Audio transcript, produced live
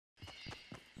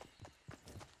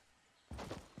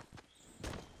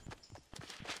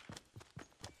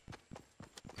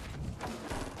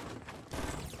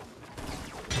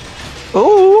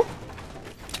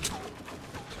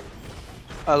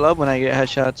I love when I get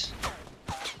headshots.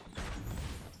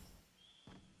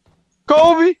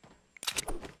 Kobe!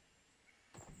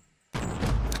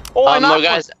 Oh, no,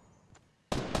 guys.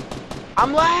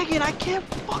 I'm lagging. I can't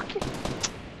fucking.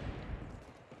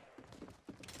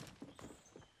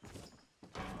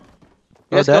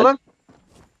 You guys kill him?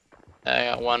 I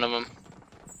got one of them.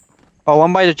 Oh,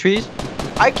 one by the trees?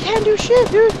 I can't do shit,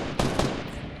 dude.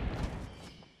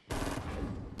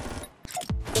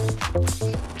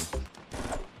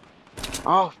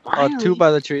 Oh, finally. Oh, two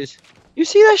by the trees. You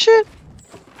see that shit?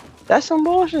 That's some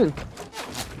bullshit.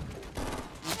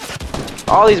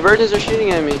 All these virgins are shooting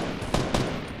at me.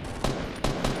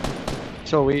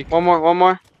 So weak. One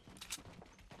more.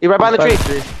 He's right by the tree.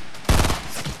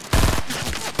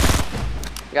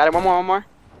 Got it, one more.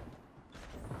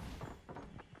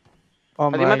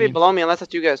 Oh, They might be below me unless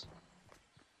that's you guys.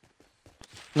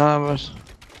 No, it was.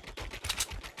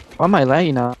 Why am I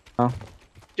lagging now?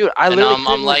 Dude, I literally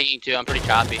I'm lagging too, I'm pretty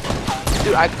choppy.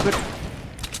 Dude, I could.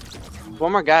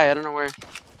 One more guy, I don't know where.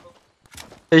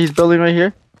 Hey, he's building right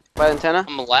here. By the antenna?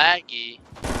 I'm laggy.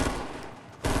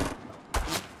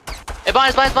 Hey,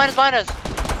 behind us!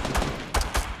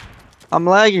 I'm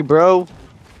laggy, bro.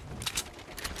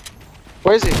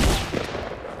 Where is he?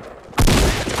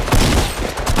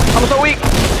 I'm so weak!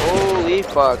 Holy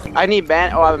fuck. I need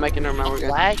ban. Oh, I'm making her remember.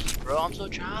 I'm laggy, bro. I'm so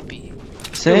choppy.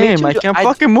 Same, too, I can't I-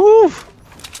 fucking move.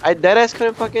 I deadass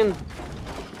couldn't fucking.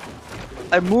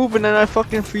 I move and then I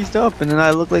fucking freezed up and then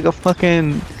I look like a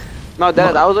fucking. No,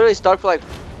 deadass. I was literally stuck for like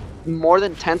more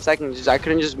than 10 seconds. I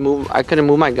couldn't just move. I couldn't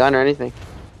move my gun or anything.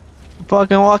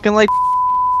 Fucking walking like.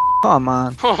 Come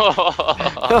on.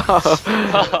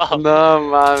 No,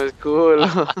 man, it's cool.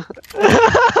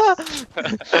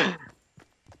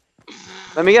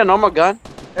 Let me get a normal gun.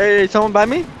 Hey, someone by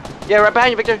me? Yeah, right behind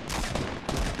you, Victor.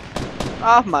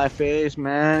 Off my face,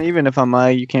 man. Even if I'm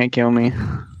you can't kill me.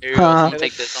 Here you go. I'm gonna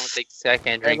take this. I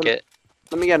can't drink it.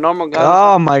 Let me get a normal gun.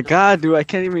 Oh my god, dude, I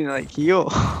can't even like heal.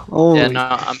 Oh Yeah, no,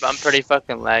 I'm pretty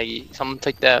fucking laggy. Someone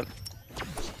take that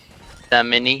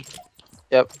mini.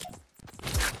 Yep.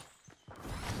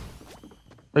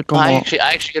 I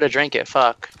actually gotta drink it.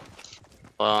 Fuck.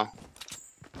 Well.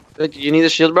 You need a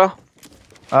shield, bro?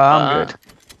 I'm good.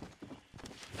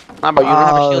 Nah, bro, you don't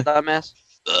have a shield, dumbass.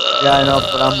 Yeah, I know,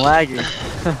 but I'm lagging.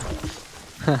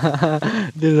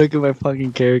 Dude, look at my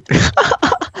fucking character.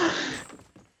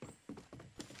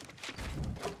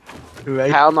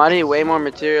 Dude, Hell no, I need way more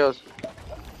materials.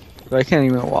 I can't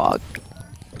even walk.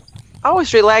 I was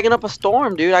straight lagging up a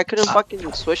storm, dude. I couldn't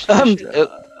fucking switch that shit.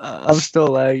 I'm still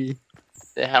laggy.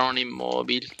 Dejaron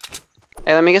immobile.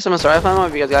 Hey, let me get some survival ammo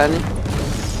if you guys got any.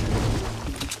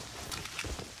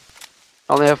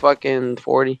 I only have fucking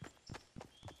 40.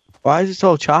 Why is it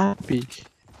so choppy?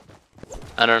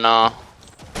 I don't know.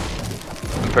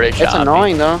 I'm pretty choppy. It's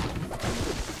annoying though.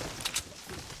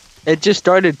 It just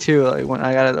started too, like when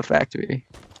I got out of the factory.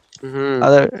 Mm-hmm.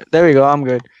 Oh, there we go. I'm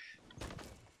good.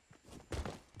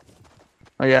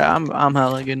 Oh yeah, I'm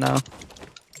hella good now.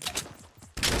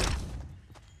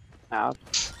 Ow.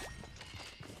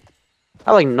 I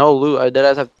have like no loot. I did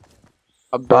have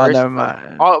a burst. Oh, never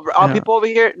mind. All Yeah. people over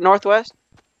here, northwest,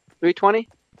 320.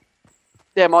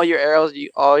 Damn, all your arrows,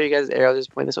 all you guys' arrows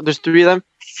just point this way. There's 3 of them.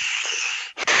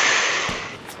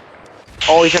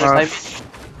 Oh, he's trying to snipe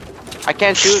me. I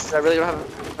can't shoot 'cause I really don't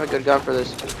have a good gun for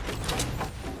this.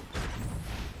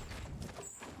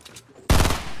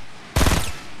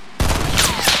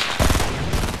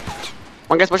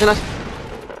 One guy's pushing us.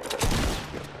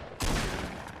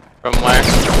 From where?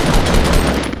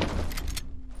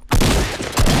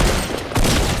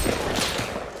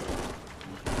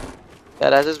 Yeah,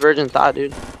 that's his virgin thought,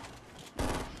 dude.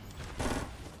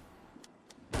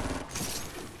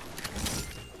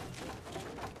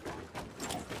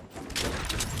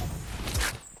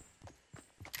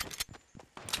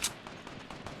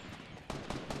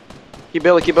 Keep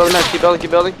building, man.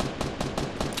 Keep building.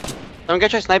 Some guy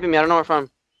try sniping me. I don't know where from.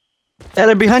 Yeah,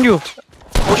 they're behind you.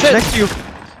 Oh shit! Next to you.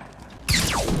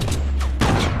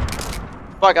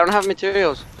 Fuck! I don't have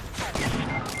materials.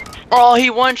 Oh, he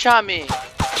one-shot me.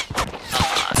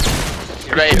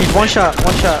 Right. He's one shot,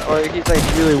 or he's like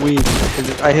really weak.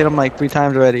 'Cause I hit him like 3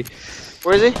 times already.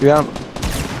 Where is he? Yeah.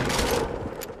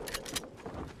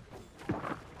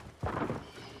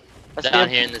 Down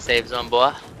here in the safe zone,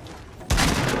 boy.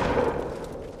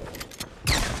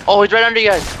 Oh, he's right under you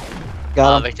guys.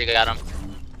 Got him. Victor got him.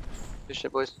 Good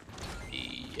shit, boys. Yeah.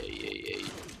 This Do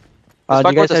fucker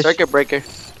you guys with a have circuit breaker.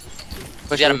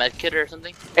 Was he got a med kit or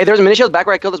something? Hey, there was a mini shield back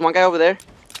where I killed this one guy over there.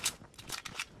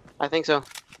 I think so.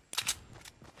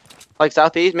 Like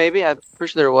southeast, maybe? I'm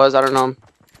pretty sure there was. I don't know.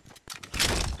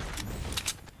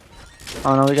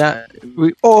 Oh no,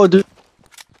 we. Oh, dude.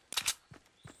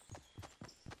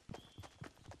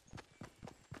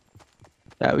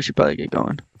 Yeah, we should probably get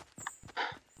going.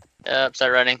 Yep,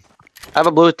 start running. I have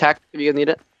a blue tack if you guys need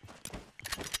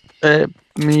it.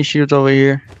 Mini shields over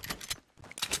here.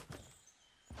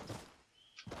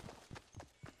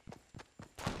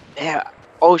 Yeah.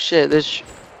 Oh shit, this.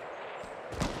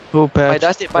 Blue patch. By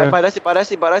Dusty, by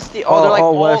Dusty. Oh, they're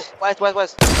like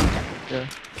west. Yeah.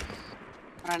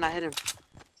 Why did I not hit him?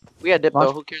 We got dip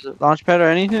though. Who cares? Launch pad or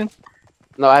anything?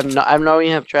 No, I have no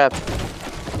even have trap.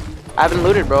 I haven't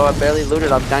looted, bro. I barely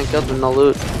looted. I'm 9 kills with no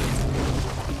loot.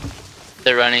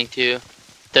 They're running too.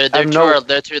 They're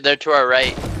to our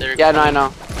right. Yeah, no, I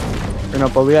know. You know,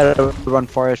 but we gotta run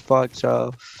far as fuck.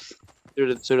 So.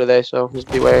 So do they. So just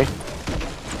be wary.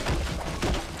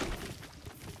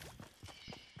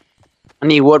 I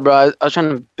need wood, bro. I was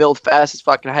trying to build fast as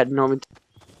fuck, and I had no.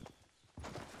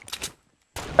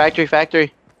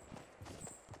 Factory.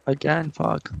 Again,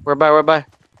 fuck. We're by.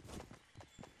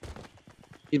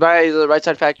 He's by the right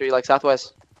side factory, like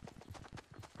southwest.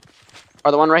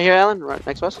 Or the one right here, Alan? Right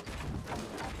next to us?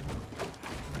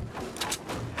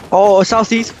 Oh,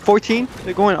 southeast 14.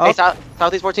 They're going up. Hey,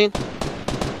 southeast 14.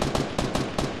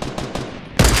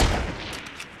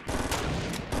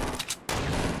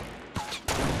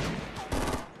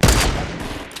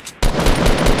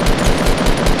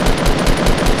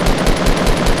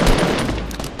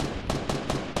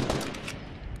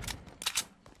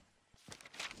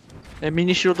 Hey,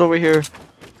 mini shield over here.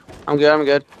 I'm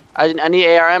good. I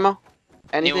need AR ammo.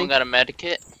 Anything? Anyone got a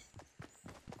medikit?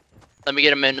 Let me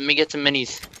get some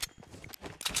minis.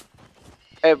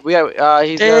 Hey, we got,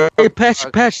 he's Hey, patch,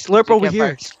 slurp over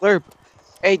here. Slurp.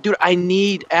 Hey, dude, I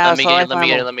need Let me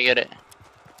get it.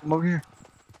 Come over here.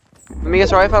 Let me get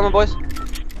some rifle ammo, boys.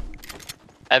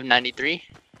 I have 93.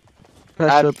 Patch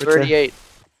I have slurp right there. 38.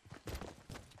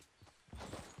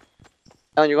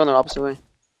 Alan, you're going the opposite way.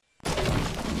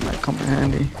 Might come in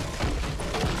handy.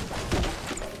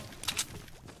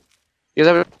 You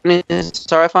guys have any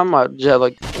rifle ammo? I just have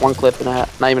like 1 clip and a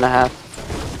half, not even a half.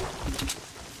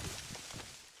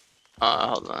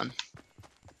 Hold on.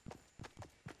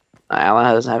 Alan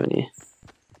doesn't have any.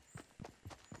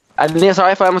 I need a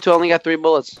rifle ammo too. I only got 3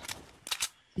 bullets.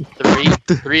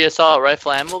 Three assault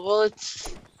rifle ammo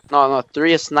bullets? No,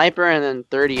 3 a sniper and then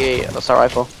 38 assault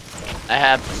rifle. I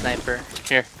have the sniper.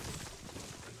 Here.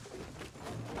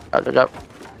 Drop.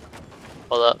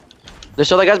 Hold up. There's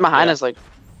still the guys behind us, like.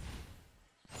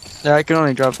 Yeah, I can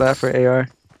only drop that for AR.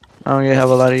 I don't really have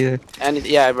a lot either.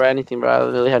 Yeah, bro, anything, bro. I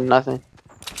literally had nothing.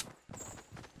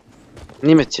 I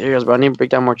need materials, bro. I need to break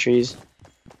down more trees.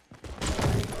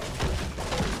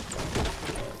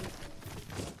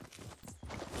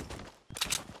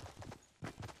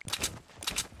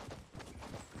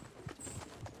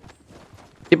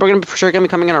 People are for sure gonna be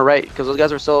coming in our right, because those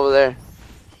guys are still over there.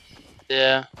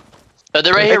 Yeah. Oh,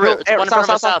 they're right here. One in front of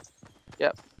us south.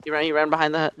 Yep. He ran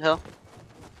behind the hill.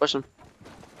 Push him.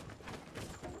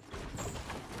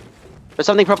 There's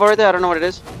something purple right there. I don't know what it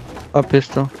is. A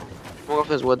pistol. I'm gonna go for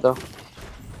this wood though.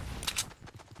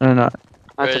 No, not.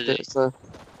 Where That's is okay. he? It's, I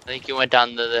think he went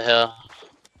down the hill.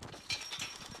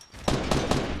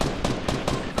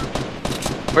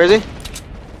 Where is he?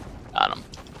 Got him.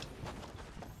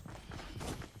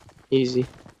 Easy.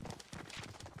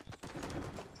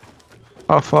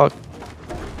 Oh fuck.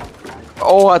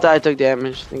 Oh, I thought I took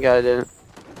damage. Thank God I didn't.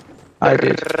 I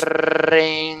did.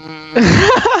 Ring.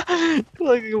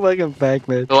 Like a back,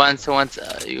 man. Who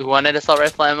wanted assault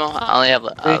rifle ammo? I only have.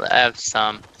 I have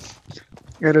some.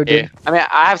 Here. I mean,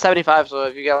 I have 75, so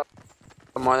if you got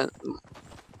more than.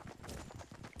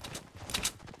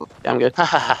 Yeah, I'm good.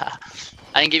 I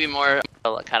can give you more,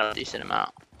 kind of a decent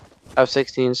amount. I have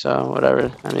 16, so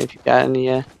whatever. I mean, if you got any,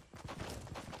 yeah.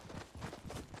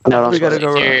 No, We gotta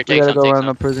go. Here, We gotta go take around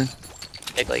some. the prison.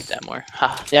 Take like that more.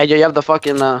 Yeah, you have the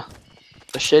fucking the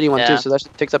shitty one Yeah. too, so that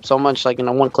shit takes up so much, like in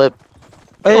a 1 clip.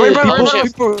 Hey, Oh, bro,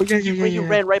 people. Yeah, You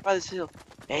ran right by this hill.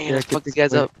 Hey, Yeah, let's get fuck this these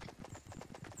guys way. up.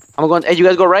 I'm going. Hey, you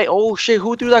guys go right. Oh shit,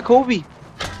 who threw that Kobe?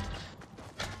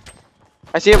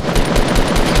 I see him.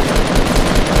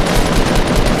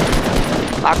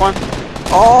 Knock one.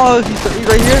 Oh, he's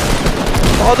right here.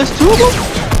 Oh, there's 2 of them.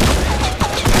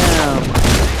 Damn.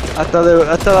 I thought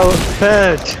I was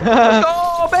patch. Let's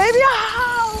go, baby!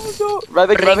 Ah, let's go.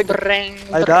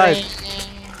 Ravic. I died.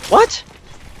 What?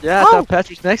 Yeah, I thought Patch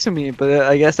was next to me, but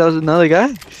I guess that was another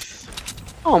guy.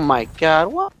 Oh my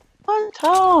god, what? What?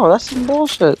 Oh, that's some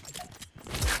bullshit.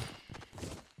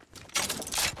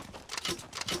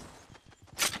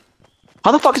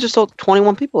 How the fuck is there still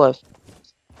 21 people left?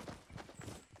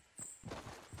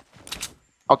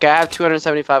 Okay, I have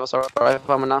 275 assault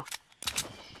rifle ammo now.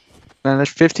 Man, there's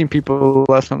 15 people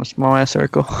left on a small ass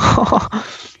circle.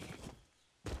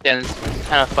 Yeah, it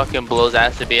kind of fucking blows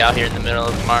ass to be out here in the middle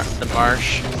of the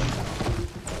marsh.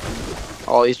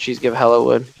 All these trees give hella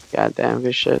wood. God damn,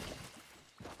 good shit.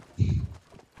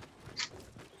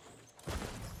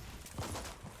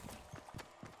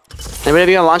 Anybody have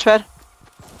you on launch pad?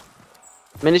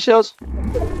 Mini shields?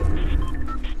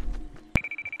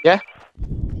 Yeah?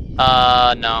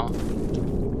 No.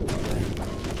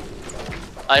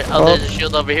 There's a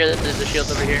shield over here. There's a shield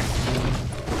over here.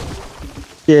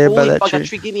 Yeah, by Holy that fuck, tree. that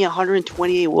tree gave me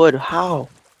 128 wood. How?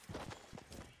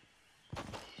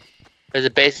 There's a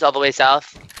base all the way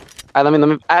south. Alright, let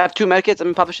me. I have 2 medkits. Let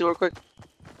me pop a shield real quick.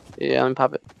 Yeah, let me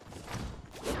pop it.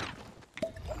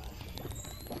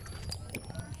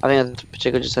 I think that's what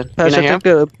Pacheco just said. You Patch, not I hear him?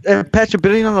 think Patch, a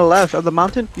building on the left of the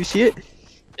mountain. You see it?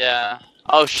 Yeah.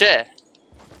 Oh shit.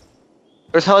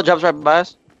 There's hella jobs right by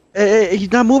us. Hey,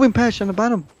 he's not moving, Patch, on the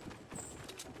bottom.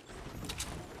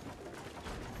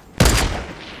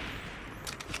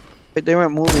 Wait, they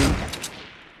weren't moving.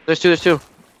 There's 2.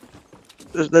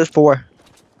 There's 4.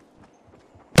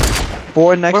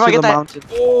 4 next Where do I to get the that? mountain.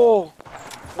 Oh!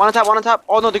 One on top.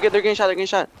 Oh no, they're getting shot. They're getting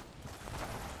shot.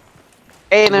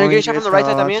 Hey, and they're getting shot from the right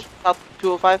side. También. South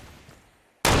 205.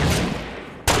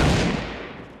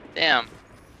 Damn.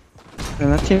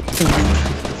 And that team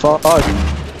fuck.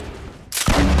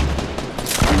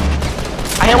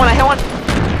 I hit one. I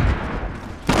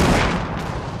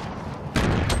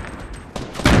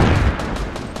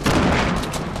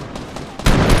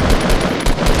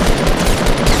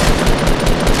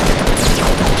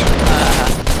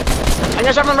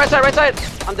got shot from the right side.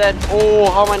 I'm dead. Oh,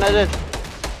 how am I not dead?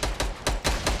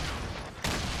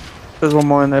 There's one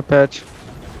more in there, Patch.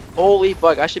 Holy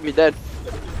fuck, I should be dead.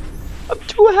 I'm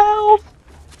 2 health.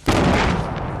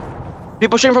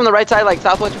 People shooting from the right side, like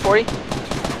southwest 240.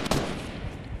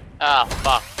 Ah,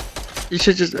 fuck. You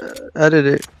should just edit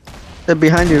it. They're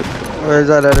behind you. Or is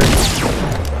that edit?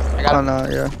 I got Oh him. no,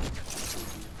 yeah.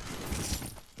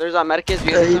 There's medkits.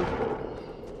 You guys see them?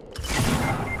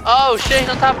 Oh shit, he's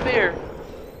on top of here.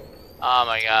 Oh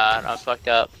my god, I'm fucked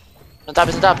up. On top.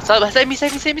 Save me.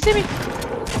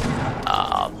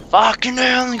 Oh, fucking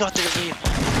hell, I only got to the view.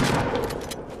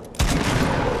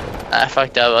 I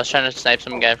fucked up. I was trying to snipe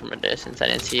some guy from a distance. I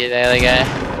didn't see the other guy.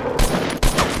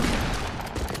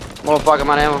 Oh fuck, I'm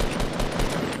out of ammo.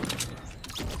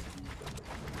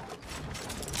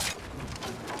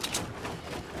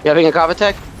 You having a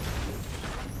Covatech?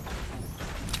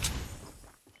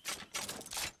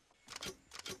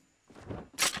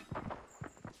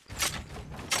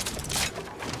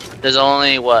 There's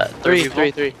only what? Three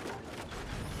people? Three.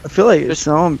 I feel like there's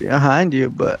someone behind you,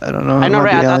 but I don't know. I know, It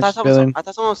might right? be I Alex thought Villain.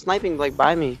 someone was sniping like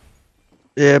by me.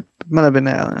 Yeah, it might have been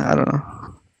Alan. I don't know.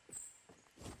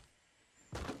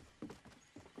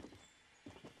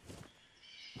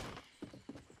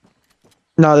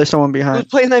 No, there's someone Who's behind.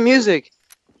 playing that music?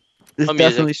 There's What music?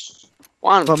 definitely.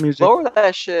 Juan, What music? lower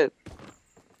that shit.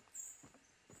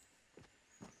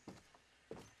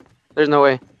 There's no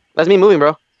way. That's me moving,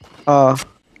 bro. Are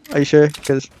you sure?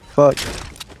 Cause fuck,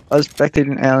 I was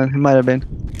spectating Alan. It might have been.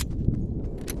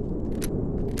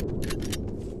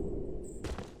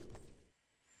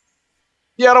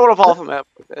 Yeah, I don't want to fall from that.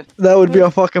 Okay. That would be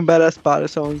a fucking badass spot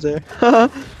if someone's there.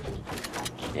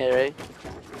 Yeah, right.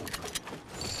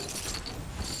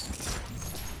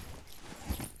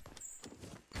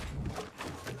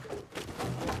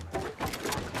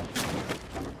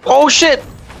 Oh shit!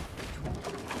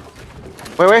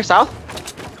 Where? South?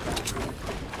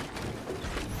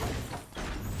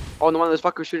 Oh, the one of those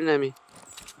fuckers shooting at me.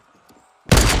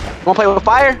 Wanna play with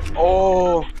fire?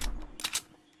 Oh.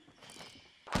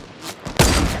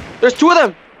 There's 2 of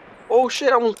them! Oh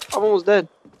shit, I'm almost dead.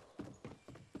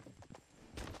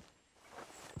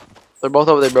 They're both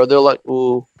over there, bro. They're like,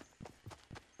 ooh.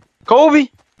 Kobe!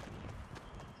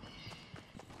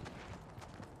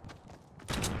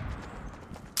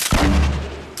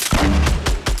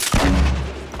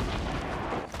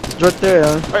 It's right there,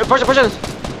 Alan. Alright, push it.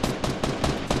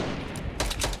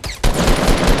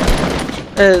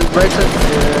 Right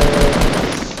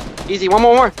side. Easy, one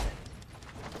more.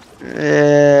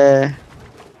 Yeah.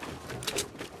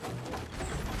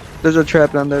 There's a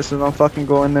trap down there, so don't fucking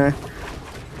go in there.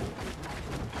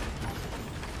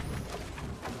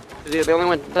 They only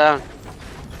went down.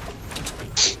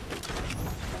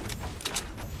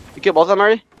 You killed both of them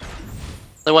already?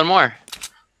 Only one more.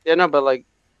 Yeah, no, but like,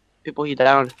 people he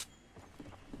downed.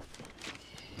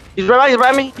 He's right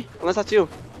by me. Unless that's you.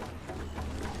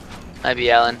 Might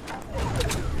be Alan.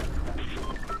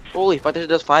 Holy fuck, this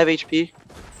does 5 HP.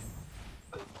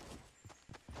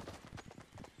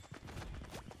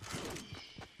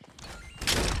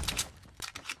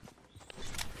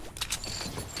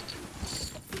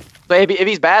 So if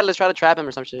he's bad, let's try to trap him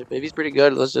or some shit. But if he's pretty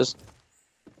good, let's just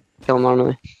kill him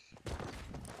normally.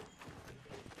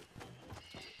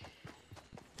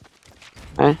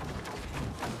 Alright.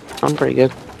 I'm pretty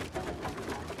good.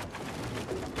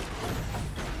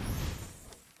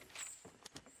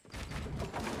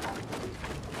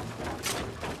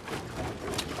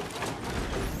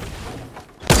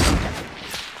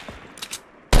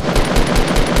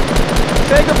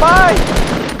 Say goodbye!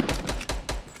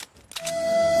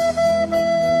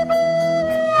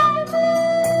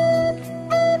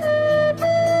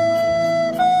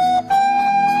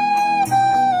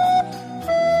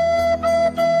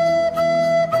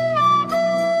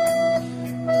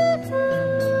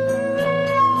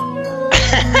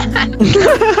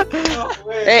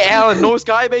 Hey Alan, no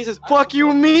sky bases. Fuck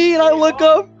you mean? I look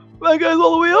up. That guy's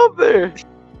all the way up there.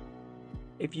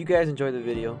 If you guys enjoyed the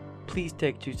video, please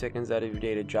take 2 seconds out of your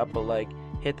day to drop a like,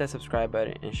 hit that subscribe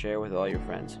button, and share with all your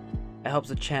friends. It helps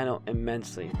the channel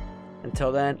immensely.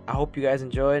 Until then, I hope you guys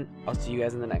enjoyed. I'll see you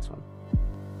guys in the next one.